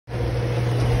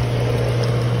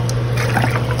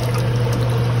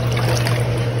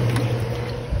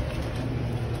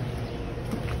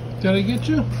Did I get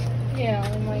you? Yeah,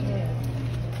 on my head.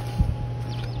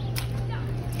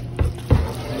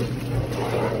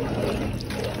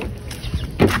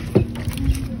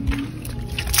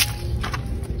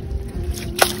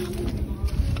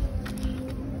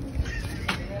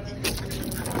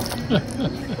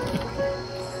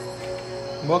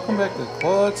 Welcome back to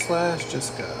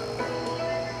Claude/Jessica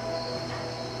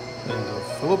in the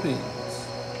Philippines.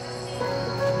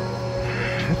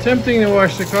 Attempting to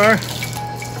wash the car.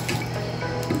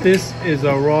 This is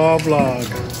a raw vlog.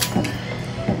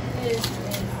 This is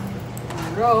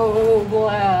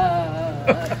Roblox.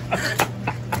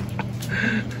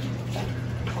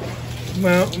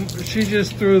 Well, she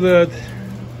just threw the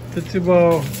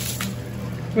tubo.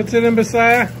 What's it in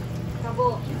Bisaya?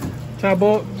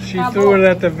 Tabo. She threw it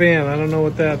at the van. I don't know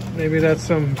what that. Maybe that's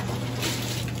some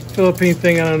Philippine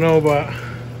thing I don't know about.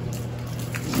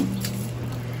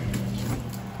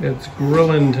 It's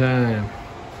grilling time.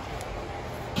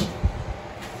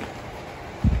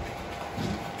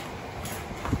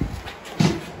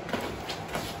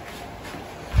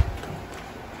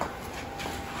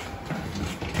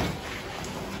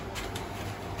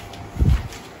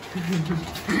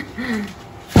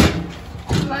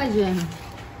 Imagine.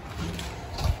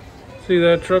 See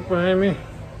that truck behind me?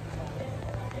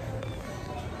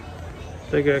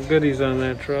 They got goodies on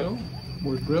that truck. So,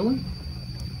 we're grilling.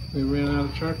 We ran out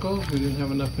of charcoal. We didn't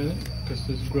have enough in it because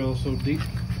this grill is so deep.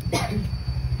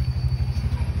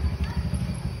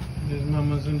 There's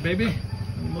Mama's and baby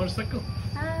on the motorcycle.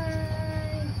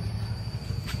 Hi.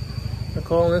 We're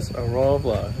calling this a raw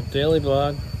vlog, a daily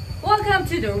vlog. Welcome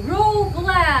to the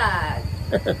Roblox.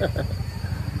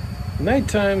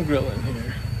 Nighttime grilling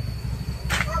here.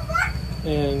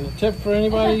 And a tip for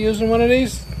anybody using one of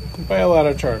these, buy a lot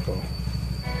of charcoal.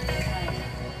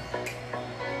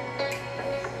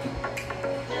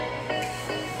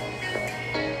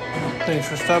 Thanks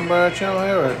for stopping by our channel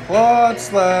here at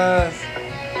Claude/Jessica.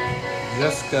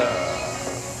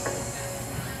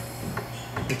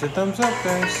 Hit the thumbs up,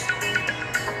 guys.